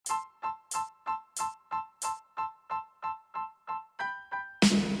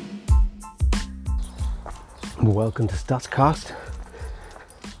and welcome to Stutzcast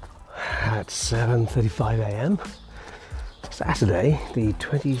at 7:35 a.m. Saturday, the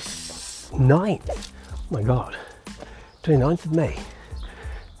 29th. Oh my God, 29th of May,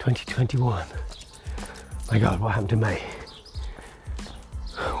 2021. My God, what happened to May?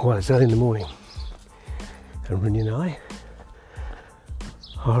 Well, it's early in the morning, and Rinny and I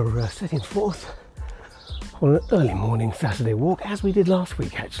are setting forth on an early morning Saturday walk, as we did last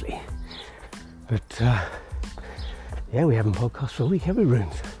week, actually. But yeah, we haven't podcast for a week, have we,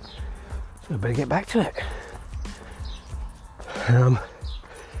 Runes? So I better get back to it.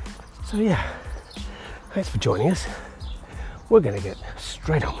 So yeah, thanks for joining us. We're going to get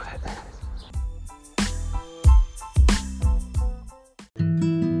straight on with it.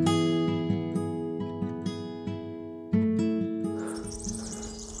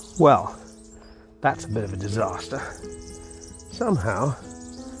 Well, that's a bit of a disaster. Somehow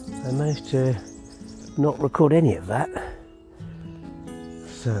I managed to not record any of that.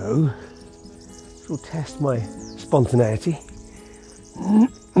 So we'll test my spontaneity.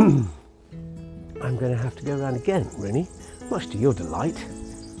 I'm going to have to go around again, really, much to your delight.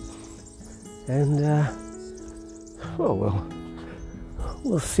 And well,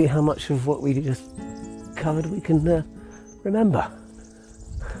 we'll see how much of what we just covered we can remember.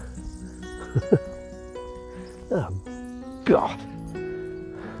 Oh God.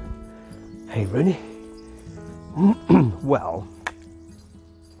 Hey, Rooney. Well,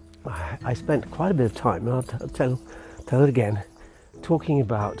 I spent quite a bit of time, and I'll tell it again, talking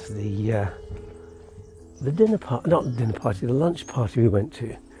about the dinner party, not the dinner party, the lunch party we went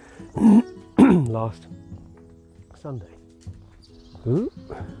to last Sunday. Ooh,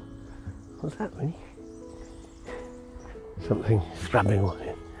 what's that, Rooney? Something scrabbling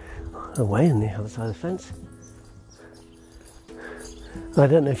away on the other side of the fence. I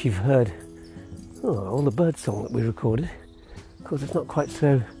don't know if you've heard all the bird song that we recorded. Of course, it's not quite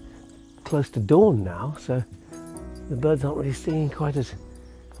so close to dawn now, so the birds aren't really singing quite as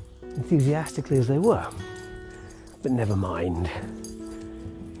enthusiastically as they were. But never mind.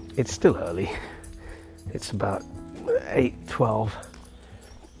 It's still early. It's about 8:12,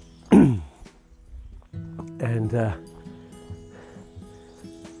 and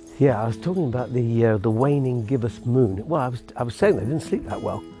yeah, I was talking about the waning gibbous moon. Well, I was saying I didn't sleep that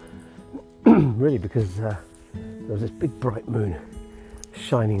well, really, because there was this big bright moon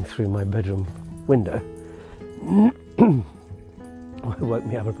shining through my bedroom window. It woke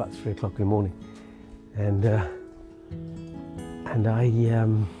me up about 3 o'clock in the morning, and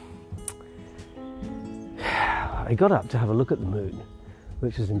I got up to have a look at the moon,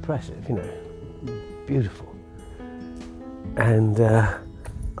 which was impressive, beautiful, and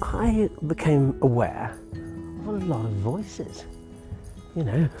I became aware of a lot of voices,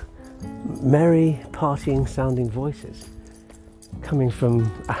 merry, partying sounding voices coming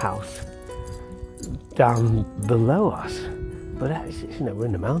from a house down below us. But actually, we're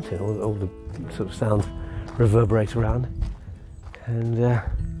in the mountain, all the sort of sounds reverberate around. And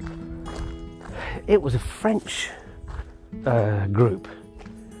it was a French group,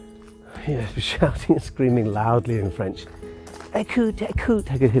 shouting and screaming loudly in French. Écoute, écoute.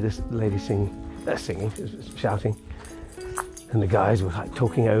 I could hear this lady singing, shouting, and the guys were like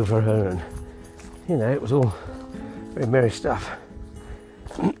talking over her, and it was all very merry stuff.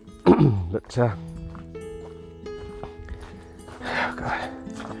 But oh God,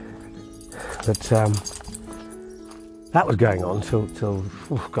 but that was going on till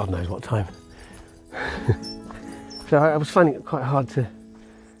God knows what time. So I was finding it quite hard to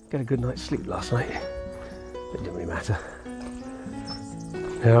get a good night's sleep last night. It didn't really matter.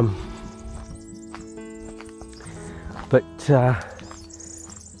 But the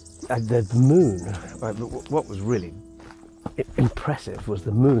moon, what was really impressive was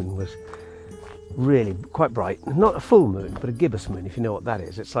the moon was really quite bright. Not a full moon, but a gibbous moon, if you know what that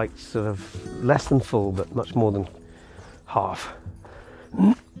is. It's like sort of less than full, but much more than half.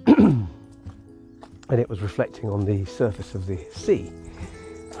 And it was reflecting on the surface of the sea,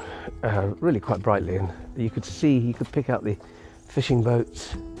 really quite brightly. And you could pick out the fishing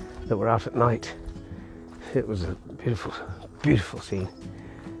boats that were out at night. It was a beautiful, beautiful scene.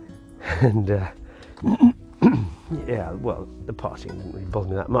 And yeah, well, the partying didn't really bother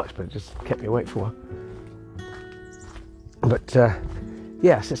me that much, but it just kept me awake for a while. But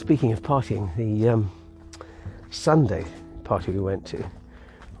yeah, so speaking of partying, the Sunday party we went to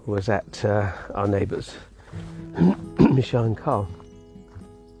was at our neighbours, Michelle and Carl.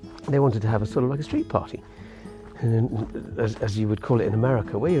 They wanted to have a sort of like a street party, and as you would call it in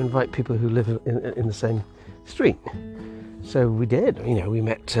America, where you invite people who live in the same street. So we did. We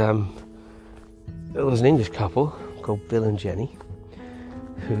met there was an English couple called Bill and Jenny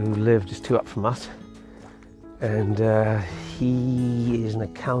who lived just 2 up from us, and he is an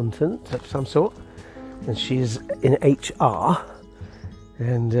accountant of some sort and she's in HR,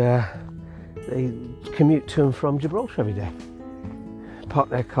 and they commute to and from Gibraltar every day. Park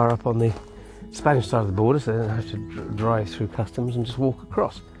their car up on the Spanish side of the border so they don't have to drive through customs and just walk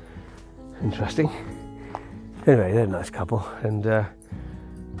across. Interesting. Anyway, they're a nice couple, and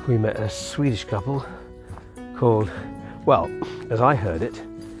we met a Swedish couple called, well, as I heard it,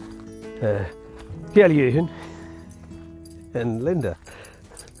 Kjell Johan and Linda.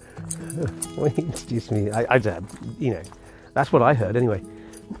 When he introduced me, I that's what I heard anyway.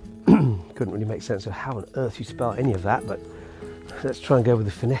 Couldn't really make sense of how on earth you spell any of that, but let's try and go with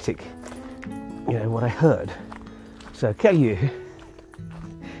the phonetic, what I heard. So Kjell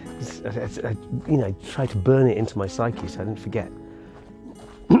Johan, I tried to burn it into my psyche so I didn't forget.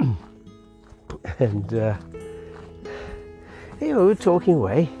 And we were talking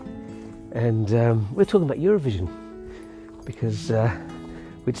away, and we were talking about Eurovision, because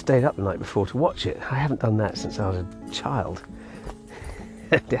we'd stayed up the night before to watch it. I haven't done that since I was a child.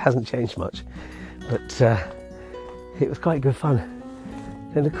 It hasn't changed much, but it was quite good fun.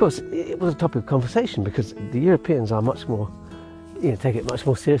 And of course, it was a topic of conversation because the Europeans are much more, take it much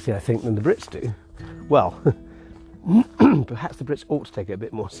more seriously, I think, than the Brits do. Well, perhaps the Brits ought to take it a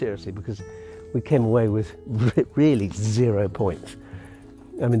bit more seriously, because we came away with really 0 points.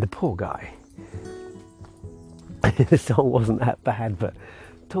 I mean, the poor guy. The song wasn't that bad, but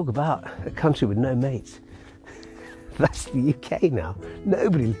talk about a country with no mates. That's the UK now.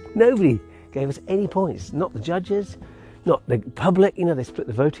 Nobody gave us any points. Not the judges, not the public. They split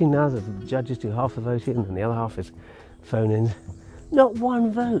the voting now. The judges do half the voting and the other half is phone-ins. Not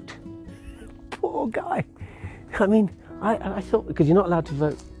one vote. Poor guy. I mean, I thought, because you're not allowed to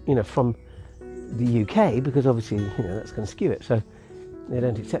vote, from the UK, because obviously, that's going to skew it. So they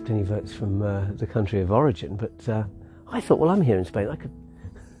don't accept any votes from the country of origin. But I thought, well, I'm here in Spain. I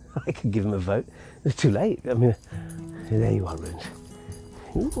could give him a vote. It's too late. I mean, there you are, Runes.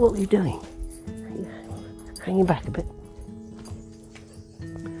 What were you doing? Hanging back a bit.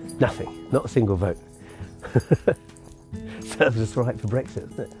 Nothing. Not a single vote. Serves us right for Brexit,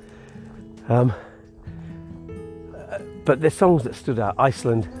 doesn't it? But there's songs that stood out.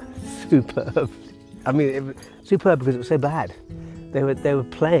 Iceland, superb. I mean, superb because it was so bad. They were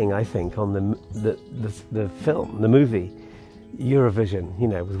playing, I think, on the film, the movie Eurovision,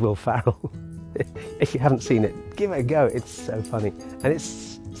 with Will Ferrell. If you haven't seen it, give it a go. It's so funny, and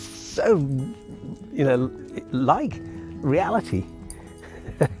it's so like reality.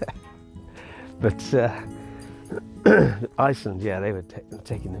 But Iceland, they were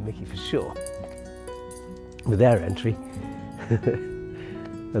taking the mickey for sure with their entry.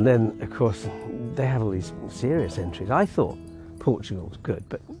 And then, of course, they have all these serious entries. I thought Portugal was good,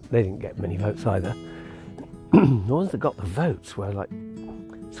 but they didn't get many votes either. The ones that got the votes were like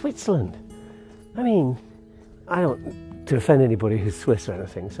Switzerland. I mean, I don't to offend anybody who's Swiss or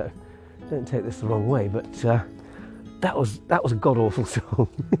anything, so don't take this the wrong way, but that was a god-awful song.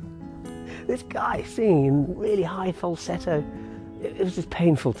 This guy singing in really high falsetto, it was just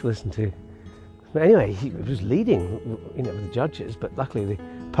painful to listen to. But anyway, he was leading, with the judges, but luckily the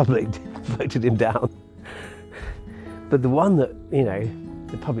public voted him down. But the one that,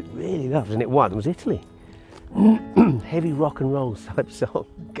 the public really loved, and it won, was Italy. Heavy rock and roll type song,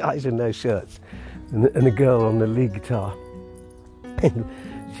 guys with no shirts, and a girl on the lead guitar. And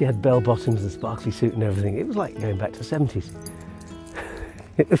she had bell bottoms and sparkly suit and everything. It was like going back to the 70s.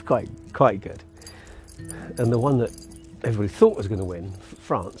 It was quite good. And the one that everybody thought was going to win,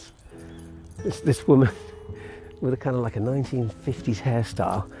 France, this woman with a kind of like a 1950s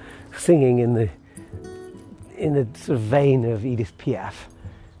hairstyle, singing in the sort of vein of Edith Piaf,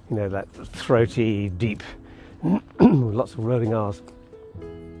 that throaty, deep, lots of rolling R's.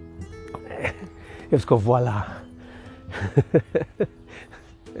 It was called Voila.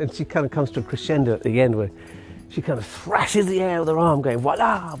 And she kind of comes to a crescendo at the end where she kind of thrashes the air with her arm going,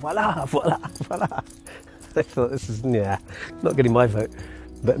 voila, voila, voila, voila. I thought, this is, not getting my vote.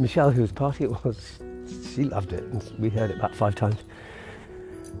 But Michelle, whose party it was, she loved it. And we heard it about 5 times.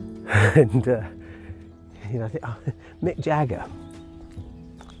 And, I think Mick Jagger,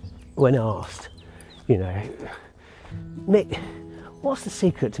 when asked, Mick, what's the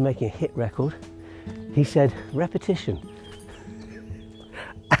secret to making a hit record? He said, repetition.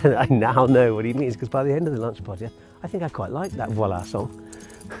 And I now know what he means, because by the end of the lunch party, I think I quite liked that Voila song.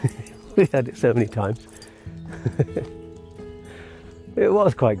 We heard it so many times. It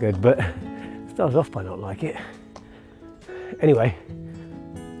was quite good, but started off by not liking it. Anyway,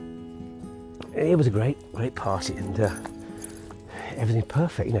 it was a great party, and everything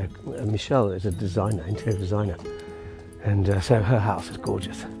perfect. You know, Michelle is a designer, interior designer, and so her house is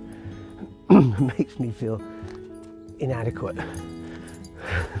gorgeous. It makes me feel inadequate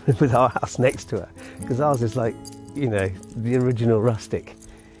with our house next to her, because ours is like, you know, the original rustic,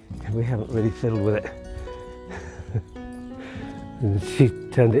 and we haven't really fiddled with it. And she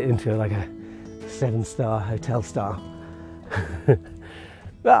turned it into like a 7-star hotel style.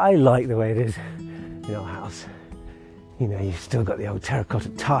 But I like the way it is in our house. You know, you've still got the old terracotta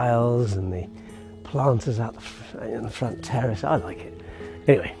tiles and the planters out in the front terrace. I like it.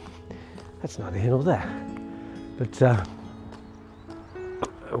 Anyway, that's neither here nor there. But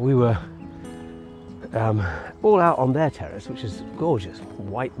we were all out on their terrace, which is gorgeous,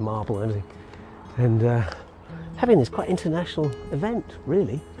 white marble and everything, and having this quite international event,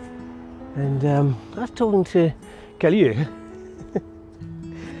 really. And I was talking to Calieu,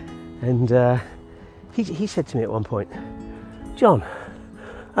 and he said to me at one point, "John,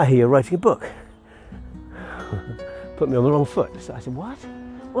 I hear you're writing a book." Put me on the wrong foot. So I said, "What?"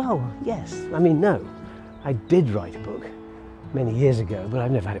 "Well, yes. I mean, no. I did write a book many years ago, but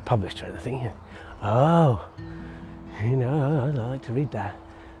I've never had it published or anything." "Oh, you know, I'd like to read that."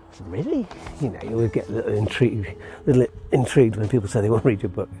 I said, "Really?" You know, you always get a little intrigued when people say they want to read your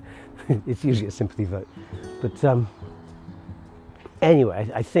book. It's usually a sympathy vote. But anyway,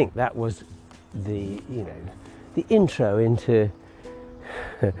 I think that was the intro into.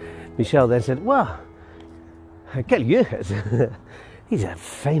 Michelle then said, "Well, Calieu, he's a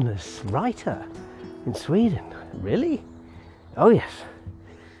famous writer in Sweden." "Really?" "Oh yes,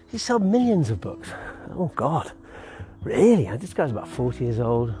 he sold millions of books." "Oh God, really?" This guy's about 40 years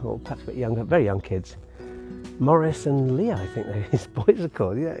old, or perhaps a bit younger, very young kids. Morris and Leah, I think his boys are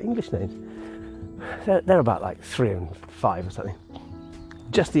called. Yeah, English names. They're about like 3 and 5 or something.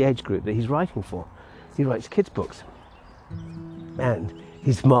 Just the age group that he's writing for. He writes kids' books, and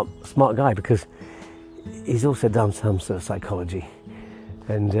he's a smart guy, because he's also done some sort of psychology,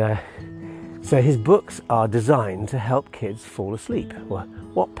 and so his books are designed to help kids fall asleep. Well,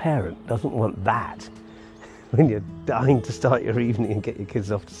 what parent doesn't want that when you're dying to start your evening and get your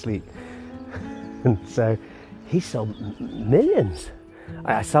kids off to sleep? And so he sold millions.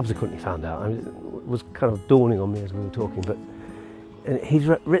 I subsequently found out. It was kind of dawning on me as we were talking, but he's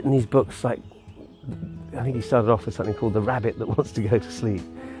written these books, like, I think he started off with something called The Rabbit That Wants to Go to Sleep,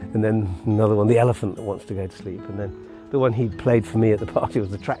 and then another one, The Elephant That Wants to Go to Sleep, and then the one he played for me at the party was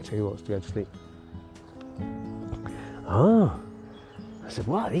The Tractor Who Wants to Go to Sleep. Oh, I said,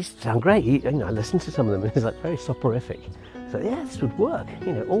 "Wow, these sound great." I listened to some of them, and it's like very soporific. So yeah, this would work.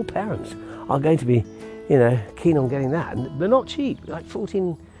 You know, all parents are going to be, you know, keen on getting that, and they're not cheap, like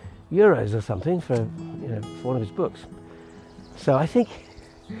 €14 or something for one of his books. So I think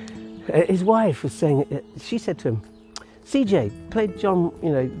his wife was saying, she said to him, "CJ, play John,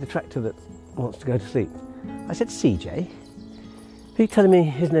 the tractor that wants to go to sleep." I said, "CJ? Are you telling me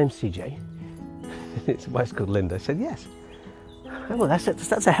his name's CJ?" His wife's called Linda. I said, "Yes." "Oh, well, that's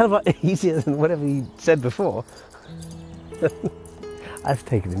a hell of a lot easier than whatever he said before." I've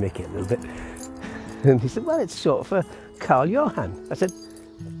taken the mickey a little bit. And he said, "Well, it's short for Carl Johan." I said,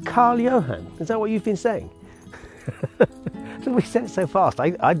 "Carl Johan? Is that what you've been saying?" So we said it so fast,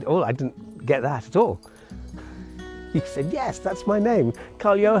 I didn't get that at all. He said, "Yes, that's my name,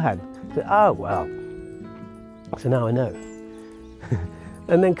 Carl Johan." I said, "Oh, well." So now I know.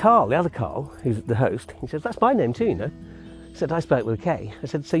 And then Carl, the other Carl, who's the host, he says, "That's my name too, you know." He said, "I spell it with a K." I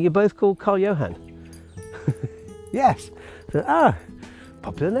said, "So you're both called Carl Johan?" "Yes." I said,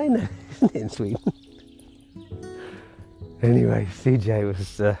 popular name then, isn't it, in Sweden? Anyway, CJ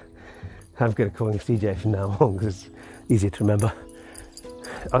was, I'm going to call him CJ from now on, because it's easier to remember.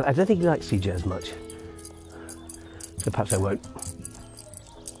 I don't think he likes CJ as much, so perhaps I won't.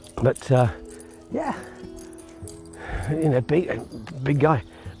 But yeah, big guy.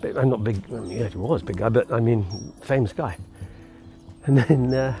 I'm not big. I mean, he was a big guy, but I mean, famous guy. And then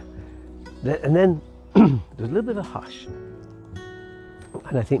there was a little bit of a hush,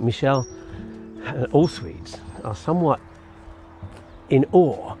 and I think Michelle and all Swedes are somewhat in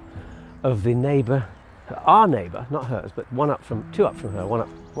awe of the neighbour, our neighbour, not hers, but two up from her,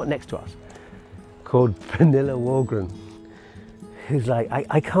 one next to us, called Pernilla Wahlgren, who's like,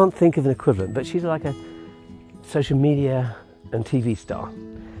 I can't think of an equivalent, but she's like a social media and TV star.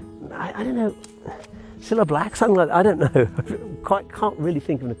 I don't know, Cilla Black, something like that, I don't know. Can't really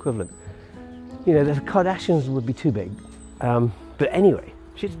think of an equivalent. The Kardashians would be too big. But anyway,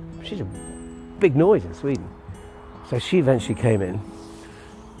 she's a big noise in Sweden. So she eventually came in.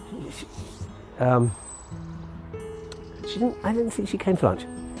 I didn't think she came for lunch.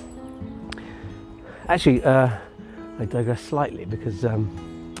 Actually, I digress slightly because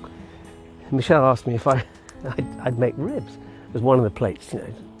Michelle asked me if I'd make ribs. It was one of the plates,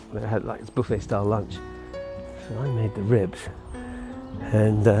 they had like this buffet-style lunch. So I made the ribs.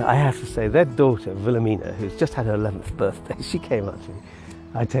 And I have to say, their daughter, Wilhelmina, who's just had her 11th birthday, she came up to me.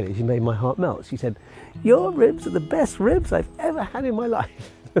 I tell you, she made my heart melt. She said, "Your ribs are the best ribs I've ever had in my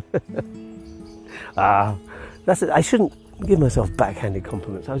life." That's it. I shouldn't give myself backhanded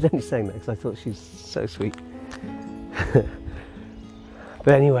compliments. I was only saying that because I thought she's so sweet.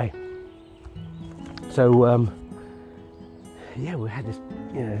 But anyway, so we had this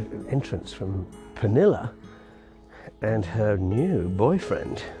entrance from Pernilla and her new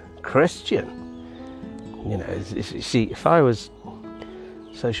boyfriend, Christian. See, if I was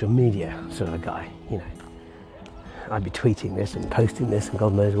social media sort of a guy, I'd be tweeting this and posting this and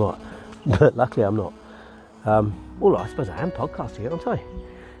God knows what. But luckily I'm not. Well, I suppose I am podcasting it, aren't I?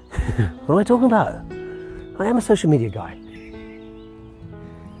 What am I talking about? I am a social media guy.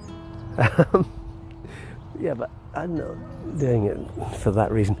 Yeah, but I'm not doing it for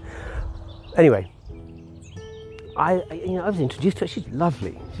that reason. Anyway, I was introduced to her. She's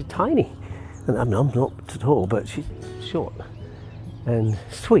lovely. She's tiny. And I'm not at all, but she's short and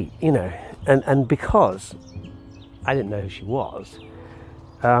sweet, And because I didn't know who she was,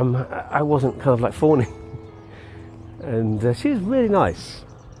 I wasn't kind of like fawning. And she was really nice,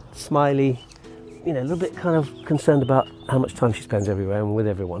 smiley, a little bit kind of concerned about how much time she spends everywhere and with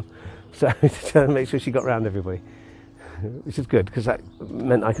everyone. So to make sure she got around everybody, which is good because that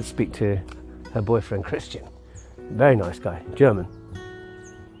meant I could speak to her boyfriend, Christian. Very nice guy, German.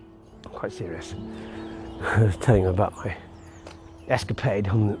 Quite serious. I was telling him about my escapade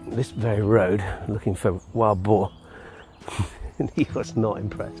on this very road looking for wild boar. And he was not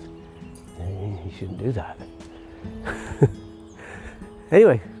impressed. You shouldn't do that.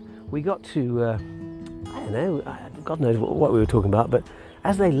 Anyway, we got to, I don't know, God knows what we were talking about, but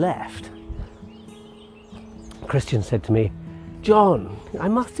as they left, Christian said to me, "John, I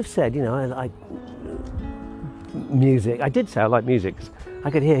must have said, I like music." I did say I like music because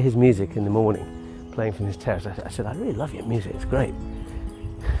I could hear his music in the morning playing from his terrace. I said, "I really love your music, it's great."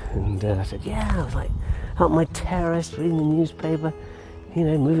 And I said, "Yeah," I was like out on my terrace reading the newspaper,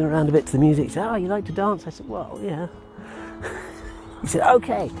 moving around a bit to the music. He said, "Oh, you like to dance?" I said, "Well, yeah." He said,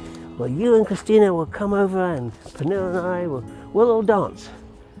 "Okay, well, you and Christina will come over and Pernilla and I we'll all dance."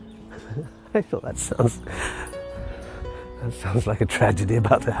 I thought that sounds like a tragedy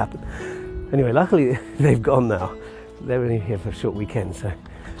about to happen. Anyway, luckily they've gone now. They're only here for a short weekend, so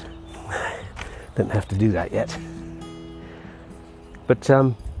don't have to do that yet. But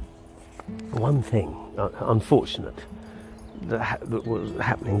one thing unfortunate that was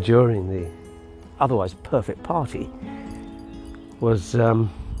happening during the otherwise perfect party was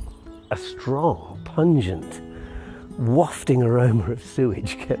a strong, pungent, wafting aroma of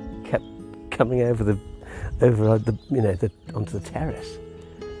sewage kept coming over the onto the terrace.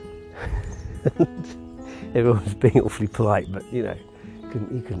 And everyone was being awfully polite, but you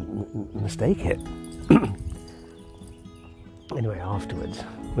couldn't mistake it. Anyway, afterwards,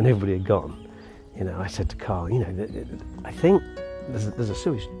 when everybody had gone, I said to Carl, I think there's a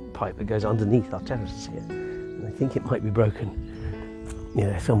sewage pipe that goes underneath our terraces here, and I think it might be broken,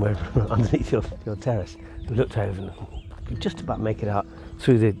 somewhere underneath your terrace. We looked over and could just about make it out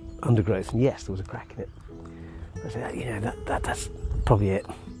through the undergrowth, and yes, there was a crack in it. I said, that's probably it.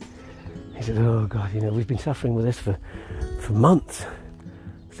 He said, "Oh God, we've been suffering with this for months."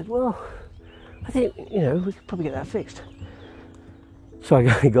 I said, "Well, I think we could probably get that fixed." So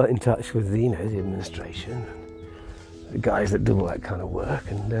I got in touch with the administration, the guys that do all that kind of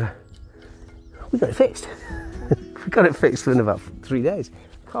work, and we got it fixed. We got it fixed within about 3 days.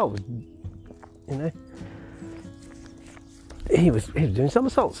 Carl was, he was doing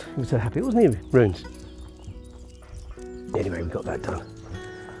somersaults. He was so happy, wasn't he, Runes? Anyway, we got that done.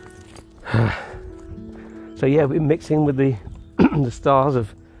 So yeah, we're mixing with the the stars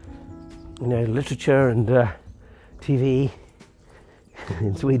of literature and TV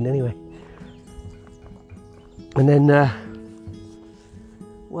in Sweden anyway. And then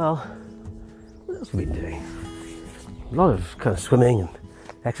what else have we been doing? A lot of kind of swimming and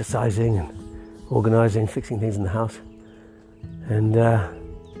exercising and organising, fixing things in the house. And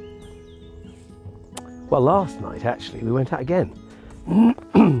last night actually we went out again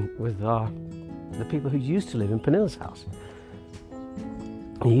with the people who used to live in Pernilla's house.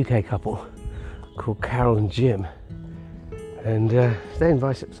 A UK couple called Carol and Jim. And they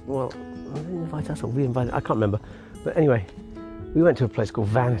invited us, they invite us or we invited, I can't remember. But anyway, we went to a place called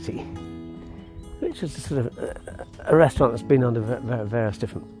Vanity, which is a sort of a restaurant that's been under various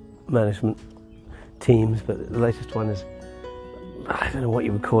different management teams, but the latest one is, I don't know what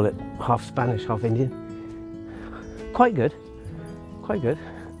you would call it, half Spanish, half Indian. Quite good.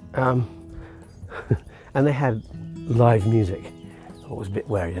 And they had live music. I was a bit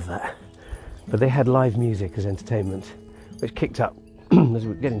wary of that. But they had live music as entertainment, which kicked up as we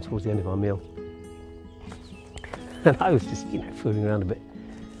were getting towards the end of our meal. And I was just, fooling around a bit.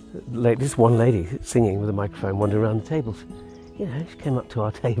 This one lady singing with a microphone wandering around the tables. She came up to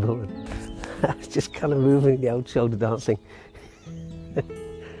our table and I was just kind of moving the old shoulder dancing.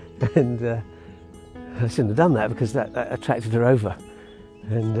 And I shouldn't have done that because that attracted her over.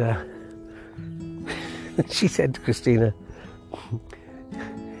 And she said to Christina,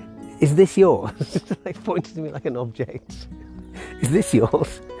 "Is this yours?" Like pointed to me like an object. "Is this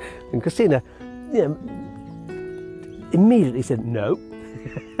yours?" And Christina, immediately said, "No."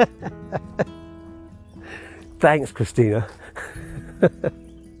 Thanks, Christina.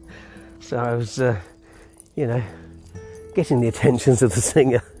 So I was, getting the attentions of the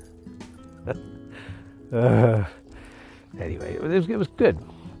singer. Anyway, it was good.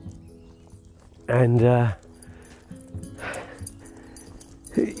 And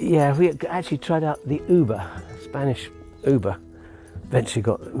we actually tried out the Uber, Spanish Uber. Eventually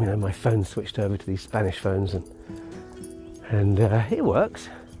got my phone switched over to these Spanish phones, and it works.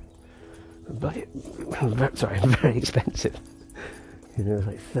 But very expensive. It was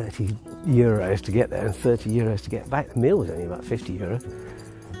like €30 to get there and €30 to get back. The meal was only about €50,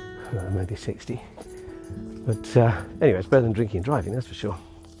 maybe 60. But anyway, it's better than drinking and driving, that's for sure.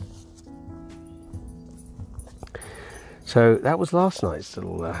 So that was last night's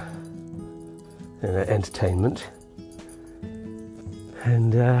little entertainment.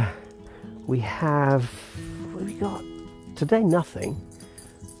 And we have, what have we got? Today, nothing.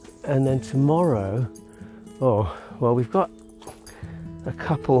 And then tomorrow, we've got a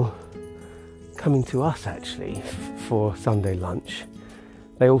couple coming to us actually for Sunday lunch.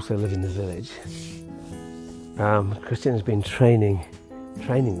 They also live in the village. Christina's been training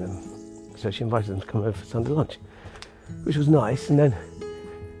them, so she invited them to come over for Sunday lunch, which was nice. And then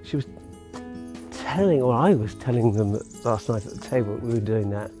I was telling them that last night at the table that we were doing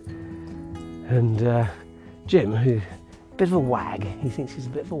that. And Jim, who a bit of a wag, he thinks he's a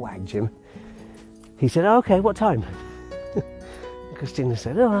bit of a wag, Jim. He said, "Oh, okay, what time?" Christina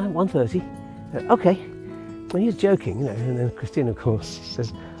said, "Oh, 1:30. Okay." Well, he was joking, and then Christina, of course,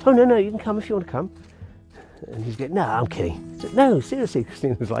 says, "Oh, no, you can come if you want to come." And he's going, "No, I'm kidding." He said, "No, seriously."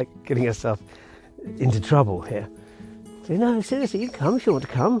 Christina was like getting herself into trouble here. He said, "No, seriously, you can come if you want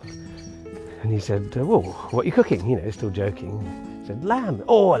to come." And he said, "Well, what are you cooking?" Still joking. He said, "Lamb."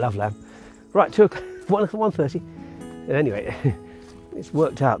 "Oh, I love lamb." "Right, 1:30. And anyway, it's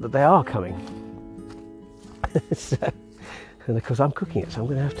worked out that they are coming. And of course I'm cooking it, so I'm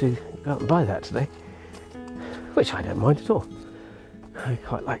going to have to go out and buy that today, which I don't mind at all. I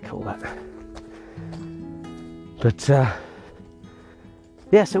quite like all that. But so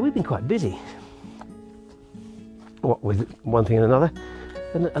we've been quite busy, with one thing and another,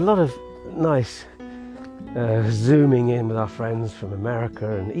 and a lot of nice zooming in with our friends from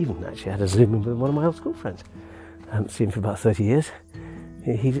America, and even actually had a zoom in with one of my old school friends. I haven't seen him for about 30 years.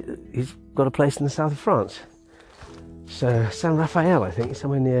 He's got a place in the south of France. So San Rafael, I think,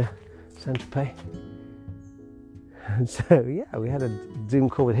 somewhere near Saint-Tropez. And so, we had a Zoom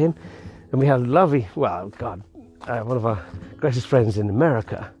call with him, and we had a lovely, one of our greatest friends in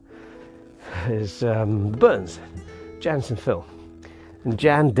America is Burns, Janice and Phil. And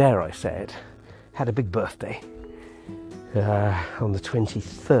Jan, dare I say it, had a big birthday on the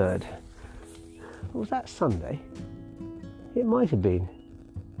 23rd. Was that Sunday? It might have been.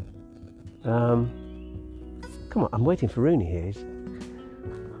 Come on, I'm waiting for Rooney here. He's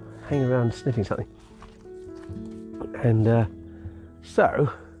hanging around sniffing something. And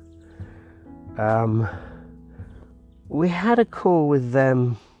we had a call with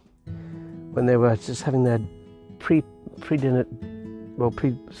them when they were just having their pre-dinner,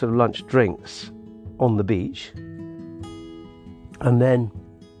 sort of lunch drinks on the beach. And then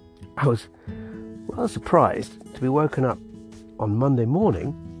I was rather surprised to be woken up on Monday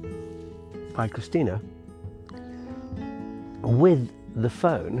morning by Christina with the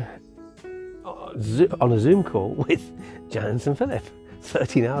phone on a Zoom call with Janice and Philip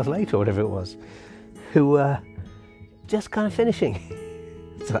 13 hours later or whatever it was, who were just kind of finishing.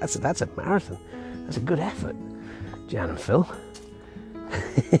 So that's a marathon. That's a good effort, Jan and Phil.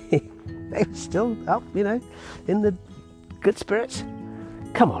 They were still up, in the good spirits.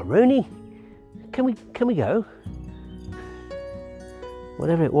 Come on, Rooney, can we go?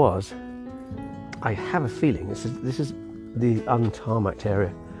 Whatever it was, I have a feeling this is the untarmacked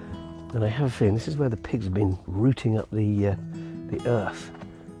area And I have a feeling this is where the pigs have been rooting up the earth.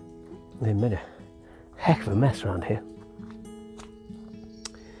 They made a heck of a mess around here.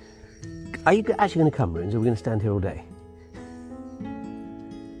 Are you actually going to come, Runes, or are we going to stand here all day?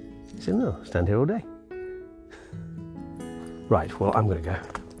 He said, no, stand here all day. Right, well, I'm going to go.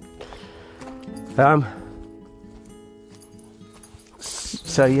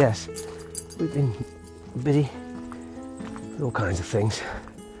 So yes, we've been busy with all kinds of things.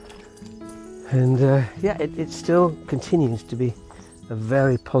 And yeah, it still continues to be a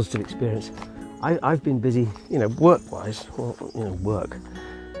very positive experience. I've been busy, work-wise, or, work.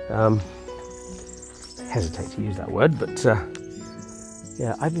 Hesitate to use that word, but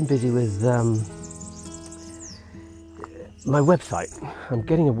yeah, I've been busy with my website. I'm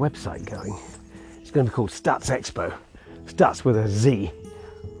getting a website going. It's going to be called Stutz Expo. Stutz with a Z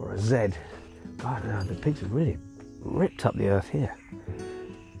or a Z. God, the pigs have really ripped up the earth here.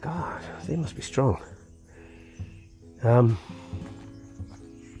 God, they must be strong.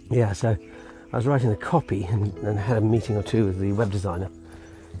 Yeah, so I was writing the copy and had a meeting or two with the web designer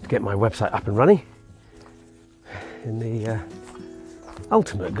to get my website up and running. And the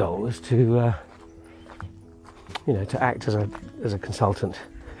ultimate goal is to, to act as a consultant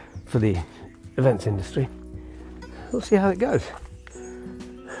for the events industry. We'll see how it goes.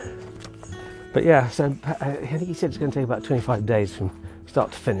 But yeah, so I think he said it's going to take about 25 days from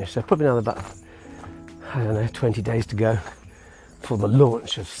start to finish. So probably another about, 20 days to go for the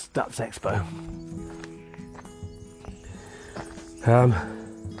launch of Stutz Expo.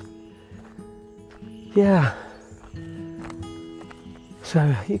 Yeah.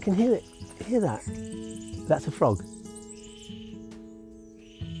 So you can hear that. That's a frog.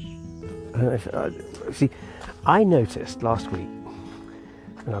 See, I noticed last week,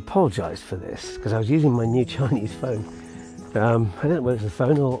 and I apologised for this because I was using my new Chinese phone. I don't know whether it's a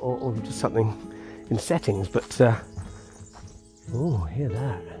phone or just something in settings, but oh, hear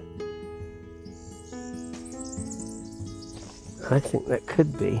that. I think that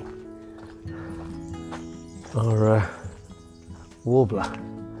could be our warbler.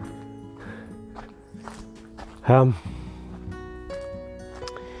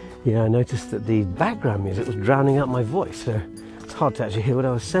 Yeah, I noticed that the background music was drowning out my voice, so it's hard to actually hear what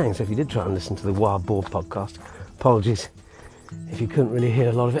I was saying. So if you did try and listen to the Wild Boar podcast, apologies if you couldn't really hear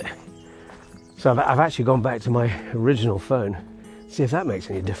a lot of it. So I've actually gone back to my original phone, see if that makes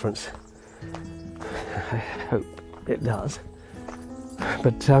any difference. I hope it does.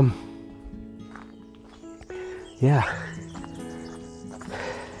 But yeah,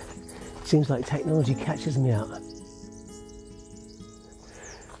 seems like technology catches me out.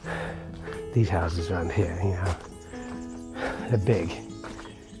 These houses around here, they're big.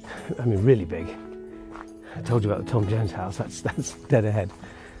 I mean, really big. I told you about the Tom Jones house. That's dead ahead,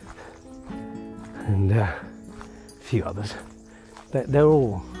 and a few others. They're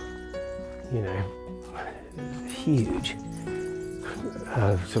all, huge.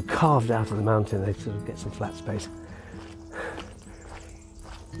 Sort of carved out of the mountain. They sort of get some flat space.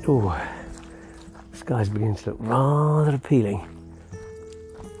 Oh, the sky's beginning to look rather appealing.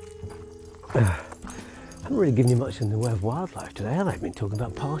 I haven't really given you much in the way of wildlife today, have I? Been talking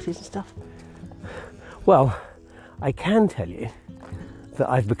about parties and stuff. Well, I can tell you that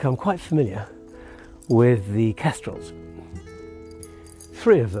I've become quite familiar with the kestrels.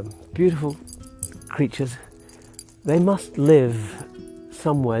 3 of them, beautiful creatures. They must live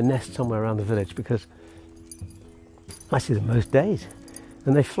somewhere, nest somewhere around the village, because I see them most days,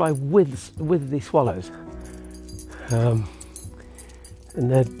 and they fly with the swallows. And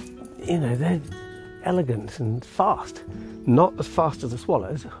they're elegant and fast. Not as fast as the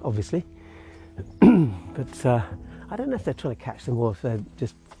swallows, obviously, but I don't know if they're trying to catch them or if they're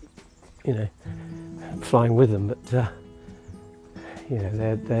just, flying with them. But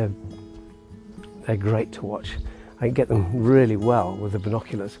they're great to watch. I can get them really well with the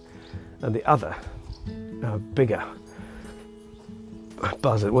binoculars. And the other, bigger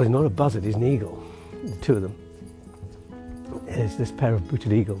buzzard, well, he's not a buzzard, he's an eagle. The 2 of them. Is this pair of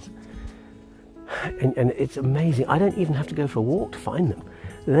booted eagles. And it's amazing. I don't even have to go for a walk to find them.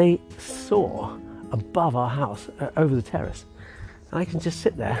 They soar above our house, over the terrace. I can just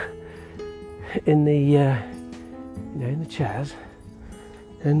sit there in the, in the chairs,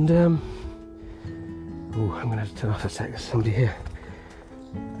 and I'm going to have to turn off a sec. There's somebody here.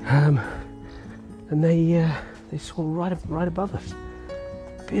 And they soar right above us.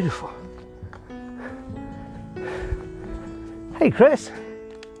 Beautiful. Hey, Chris.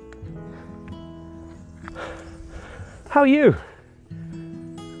 How are you?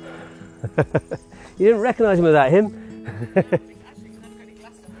 You didn't recognise me without him.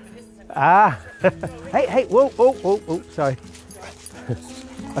 Ah, hey, whoa, sorry.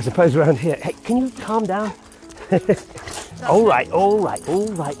 I suppose around here. Hey, can you calm down? all right.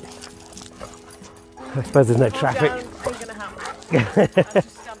 I suppose there's no traffic.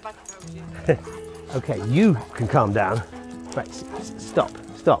 Okay, you can calm down. Right, stop.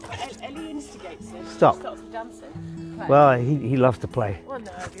 Ellie instigates him. Stop. He starts dancing. Well, he loves to play. Well,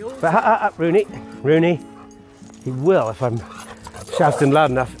 no, we all But Rooney, he will if I'm shouting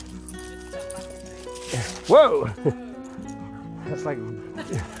loud enough. Whoa! That's like a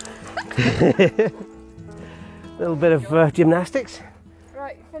little bit of gymnastics.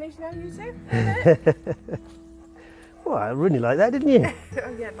 Right, you finished now, you two? Well, I really like that, didn't you?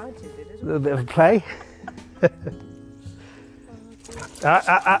 Oh yeah, mine too did as A well. little bit of play.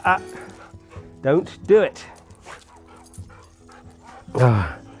 Don't do it.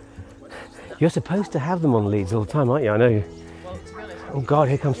 Ah. You're supposed to have them on leads all the time, aren't you? I know. Well, to be honest, Oh God,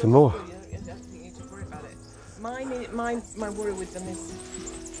 here comes some more. you don't need to worry about it. My worry with them is,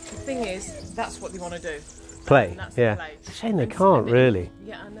 the thing is, that's what they want to do. Play, And that's yeah. play. It's a shame they And can't, so really.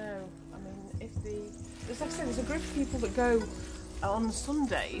 Yeah, I know. I mean, there's like I said, there's a group of people that go on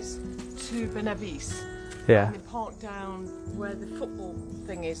Sundays to Benavis. Yeah. And they park down where the football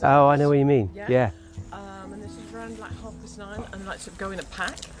thing is. Oh, I know what you mean. Yeah. Yeah. And this is around like 9:30, and like to go in a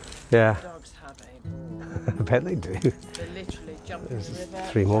pack. Yeah. Dogs have a ball. I bet they do. They literally jump in There's the river.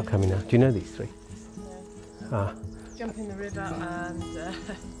 3 more coming now. Do you know these 3? Yeah. Ah. Jump in the river and.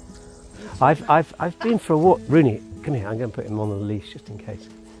 I've been for a walk. Rooney, come here. I'm going to put him on the leash just in case.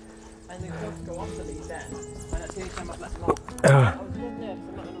 And the dogs go off the lead then. And that's the only time I've let them on. I was a bit nervous,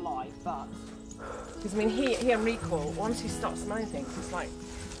 I'm not going to lie, but. Because I mean, he and Recall, once he starts smelling things, it's like.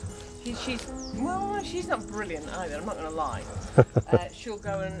 She's not brilliant either, I'm not going to lie. She'll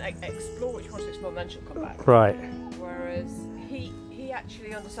go and explore what she wants to explore and then she'll come back. Right. Whereas he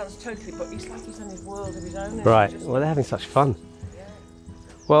actually understands totally, but he's like he's in his world of his own. And Right. just- Well, they're having such fun. Yeah,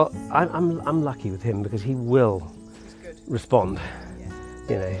 Well, I'm lucky with him because he will he's good. respond. Yeah.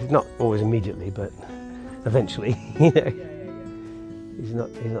 You know, he's not always immediately, but eventually. You know,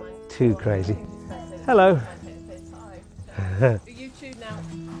 he's not too crazy. Hello. You two now.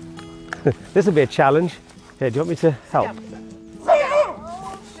 This will be a challenge. Here, do you want me to help? Sit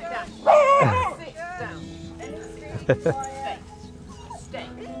down. Sit down. Stay.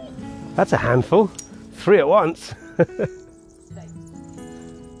 That's a handful. 3 at once. Stay.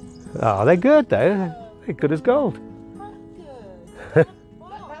 Oh, they're good though. They're good as gold. Good.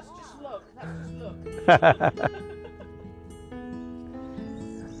 Well, that's just look. That's just look.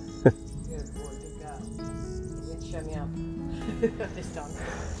 Good boy, good girl. You didn't show me up this time.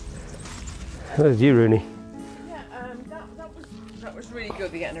 There's you, Rooney. Yeah, that was really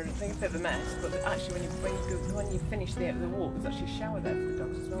good. Getting everything a bit of a mess, but actually when you finish the walk, there's actually a shower there for the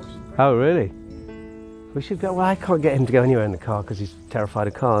dogs as well. Which is great. Oh, really? We should go. Well, I can't get him to go anywhere in the car because he's terrified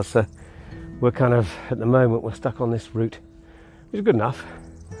of cars. So we're kind of, at the moment, we're stuck on this route, which is good enough.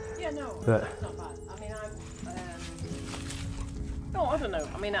 Yeah, no, But- it's not bad. I mean, no, I don't know.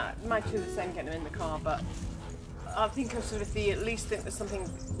 I mean, my two are the same getting them in the car, but I think if they at least think there's something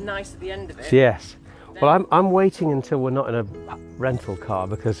nice at the end of it. Yes. Well, I'm waiting until we're not in a rental car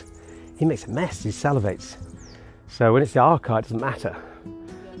because he makes a mess. He salivates. So when it's our car, it doesn't matter. Yeah, I know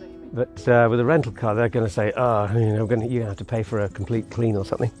what you mean. But with a rental car, they're going to say, "Oh, you know, you're going to have to pay for a complete clean or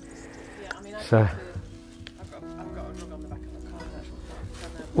something." Yeah, I mean, So- I've got a rug on the back of the car.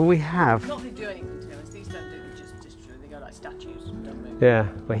 Actually, Well, we have. not they do anything to us. These don't do. They just they go like statues. Don't move. Yeah.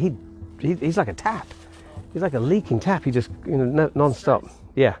 But he's like a tap. He's like a leaking tap. He just, you know, non-stop.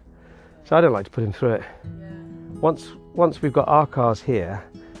 Yeah. So I don't like to put him through it. Yeah. Once we've got our cars here,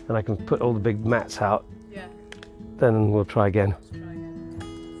 and I can put all the big mats out, Yeah. then we'll try again.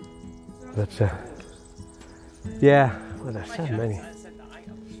 Let's try again. But yeah, well, there's so Mind you, many. I said that I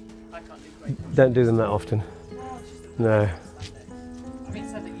can't do great. Don't do them that often. No, it's just No. I mean, it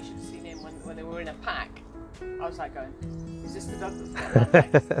said that you should have seen him when they were in a pack. I was like going, is this the dog that's got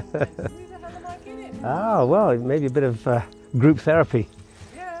that legs? Who the hell am I kidding? Oh well, maybe a bit of group therapy.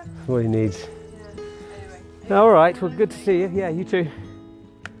 Yeah. That's what he needs. Yeah. Anyway. All right. Well, good to see you. Yeah, you too.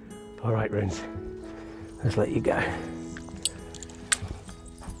 All right, Runes. Let's let you go.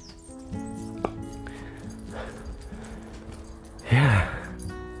 Yeah.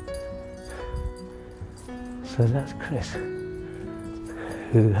 So that's Chris,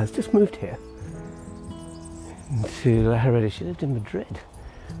 who has just moved here to La Hereda. She lived in Madrid.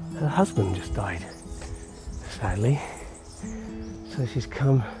 Her husband just died, sadly. So she's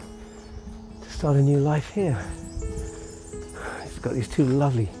come to start a new life here. She's got these 2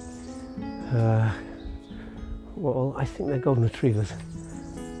 lovely, well, I think they're golden retrievers.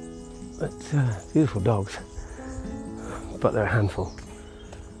 But beautiful dogs, but they're a handful.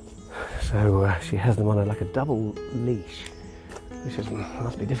 So she has them on like a double leash, which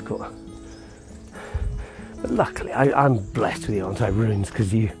must be difficult. But luckily, I'm blessed with the anti-ruins,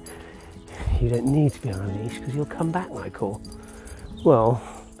 because you don't need to be on a leash, because you'll come back when I call. Well,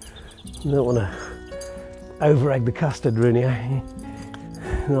 you don't want to over-egg the custard, Rooney.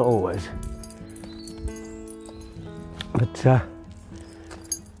 Not always. But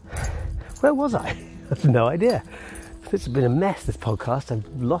where was I? I have no idea. This has been a mess, this podcast. I've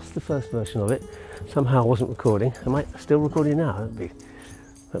lost the first version of it. Somehow I wasn't recording. Am I still recording now? That'd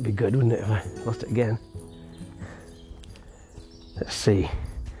be good, wouldn't it, if I lost it again? Let's see.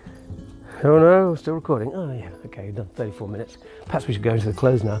 Oh no, still recording. Oh yeah, okay, done 34 minutes. Perhaps we should go into the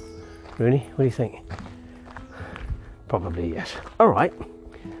close now. Rooney, what do you think? Probably yes. All right.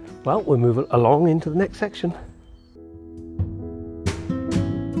 Well, we'll move along into the next section.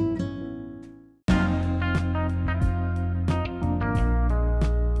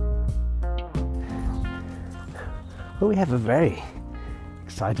 Well, we have a very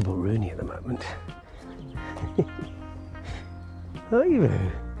excitable Rooney at the moment. Oh, you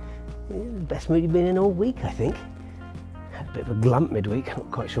the best mood you've been in all week, I think. Had a bit of a glump midweek, not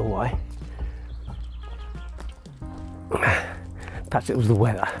quite sure why. Perhaps it was the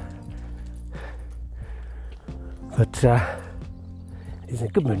weather. But he's in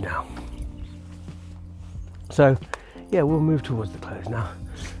a good mood now. So, yeah, we'll move towards the close now.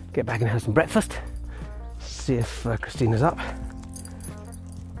 Get back and have some breakfast. See if Christina's up.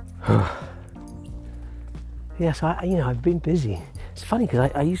 Yeah, so I've been busy. It's funny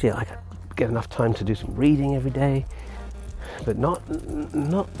because I usually get enough time to do some reading every day, but not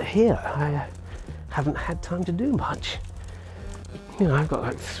here. I haven't had time to do much. I've got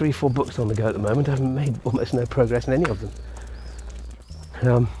like 3-4 books on the go at the moment. I haven't made almost no progress in any of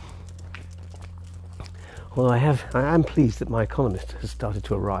them. Although I am pleased that my Economist has started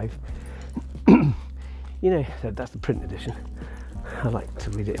to arrive. That's the print edition. I like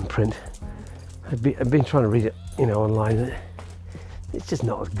to read it in print. I've been trying to read it, online. It's just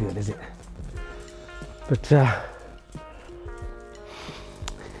not as good, is it? But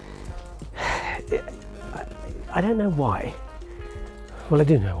I don't know why. Well, I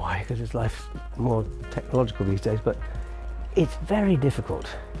do know why, because life's more technological these days, but it's very difficult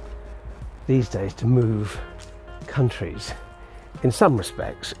these days to move countries in some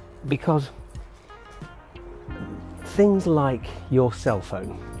respects, because things like your cell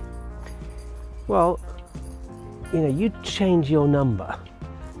phone, well, you change your number,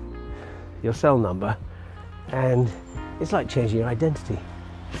 your cell number, and it's like changing your identity.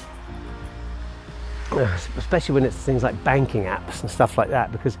 Especially when it's things like banking apps and stuff like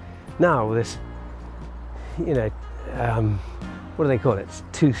that, because now this, what do they call it? It's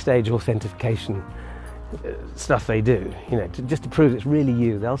two-stage authentication stuff they do, just to prove it's really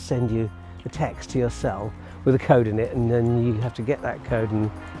you. They'll send you a text to your cell with a code in it, and then you have to get that code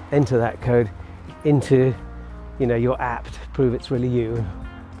and enter that code into, your app to prove it's really you.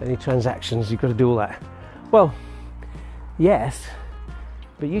 Any transactions, you've got to do all that. Well, yes,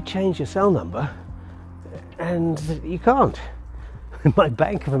 but you change your cell number, and you can't. My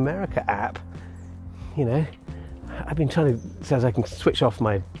Bank of America app, I've been trying to, says I can switch off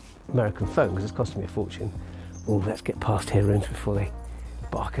my American phone because it's costing me a fortune. Oh, let's get past here, rooms, before they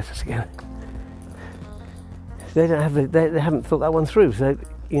bark at us again. They don't have they haven't thought that one through. So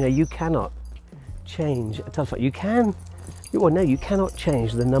you cannot change a telephone. You cannot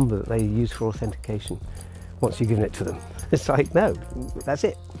change the number that they use for authentication once you've given it to them. It's like, no, that's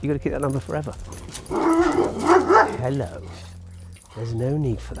it. You've got to keep that number forever. Hello. There's no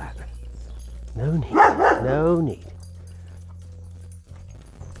need for that. No need.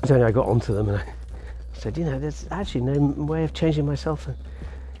 So anyway, I got onto them and I said, there's actually no way of changing my cell phone.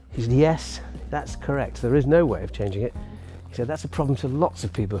 He said, yes, that's correct. There is no way of changing it. He said, that's a problem to lots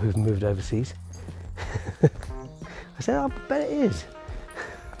of people who've moved overseas. I said, I bet it is.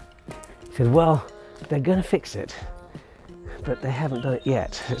 He said, well, they're going to fix it, but they haven't done it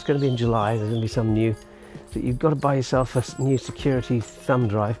yet. It's going to be in July. There's going to be some new. So you've got to buy yourself a new security thumb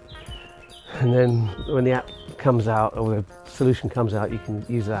drive, and then when the app comes out or the solution comes out, you can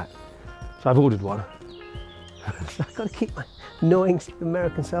use that. So I've ordered one. So I've got to keep my annoying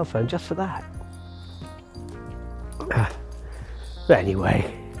American cell phone just for that. But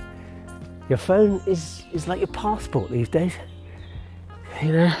anyway, your phone is like your passport these days.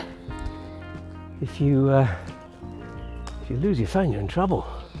 If you lose your phone, you're in trouble.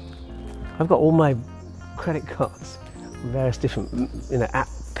 I've got all my credit cards, various different app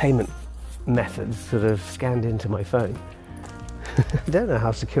payment methods sort of scanned into my phone. I don't know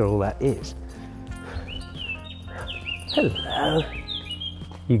how secure all that is. Hello.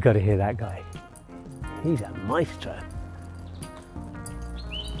 You got to hear that guy. He's a maestro.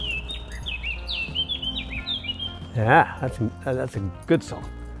 Yeah, that's a good song.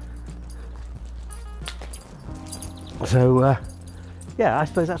 So, yeah, I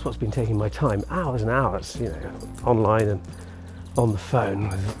suppose that's what's been taking my time. Hours and hours, you know, online and on the phone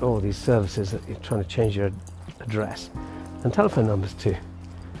with all these services that you're trying to change your address and telephone numbers too.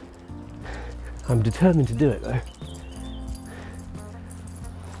 I'm determined to do it though.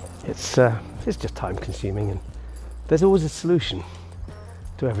 It's just time consuming, and there's always a solution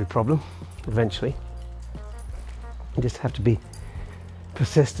to every problem eventually. You just have to be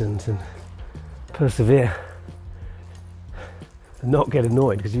persistent and persevere and not get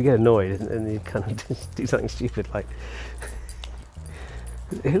annoyed, because if you get annoyed and you kind of just do something stupid, like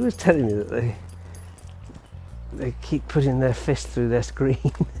who was telling me that they keep putting their fist through their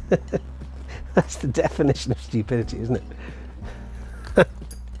screen? That's the definition of stupidity, isn't it?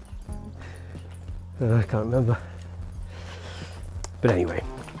 I can't remember. But anyway,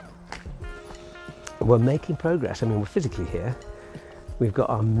 we're making progress. I mean, we're physically here. We've got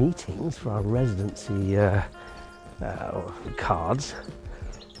our meetings for our residency cards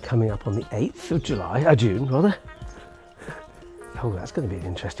coming up on the 8th of June rather. Oh, that's going to be an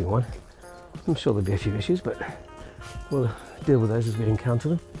interesting one. I'm sure there'll be a few issues, but we'll deal with those as we encounter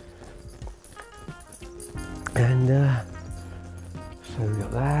them. And so we've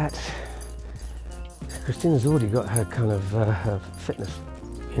got that. Christina's already got her kind of her fitness,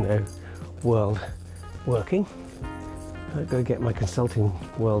 you know, world working. I'll go get my consulting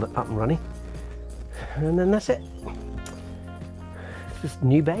world up and running, and then that's it. It's just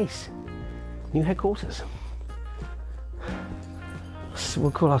new base, new headquarters. So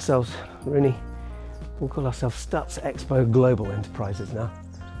we'll call ourselves Stutz Expo Global Enterprises now.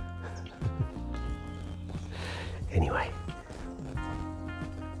 Anyway,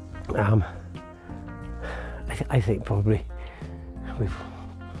 I think probably we've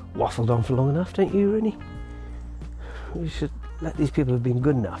waffled on for long enough, don't you, Rooney? We should let these people who've been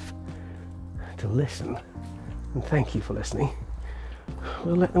good enough to listen, and thank you for listening.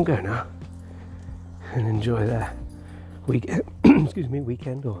 We'll let them go now and enjoy their weekend,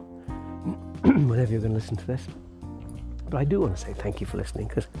 weekend, or whenever you're going to listen to this. But I do want to say thank you for listening,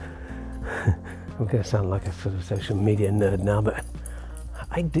 because I'm going to sound like a sort of social media nerd now, but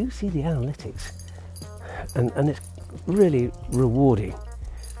I do see the analytics, and it's really rewarding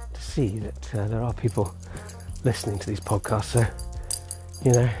to see that there are people listening to these podcasts. So,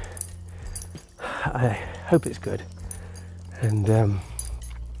 you know, I hope it's good, and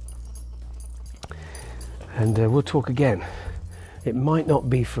we'll talk again. It might not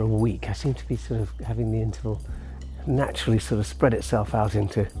be for a week. I seem to be sort of having the interval naturally sort of spread itself out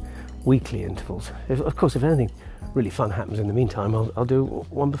into weekly intervals. Of course, if anything really fun happens in the meantime, I'll do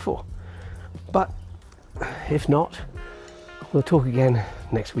one before. But if not, we'll talk again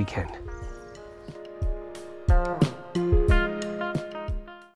next weekend.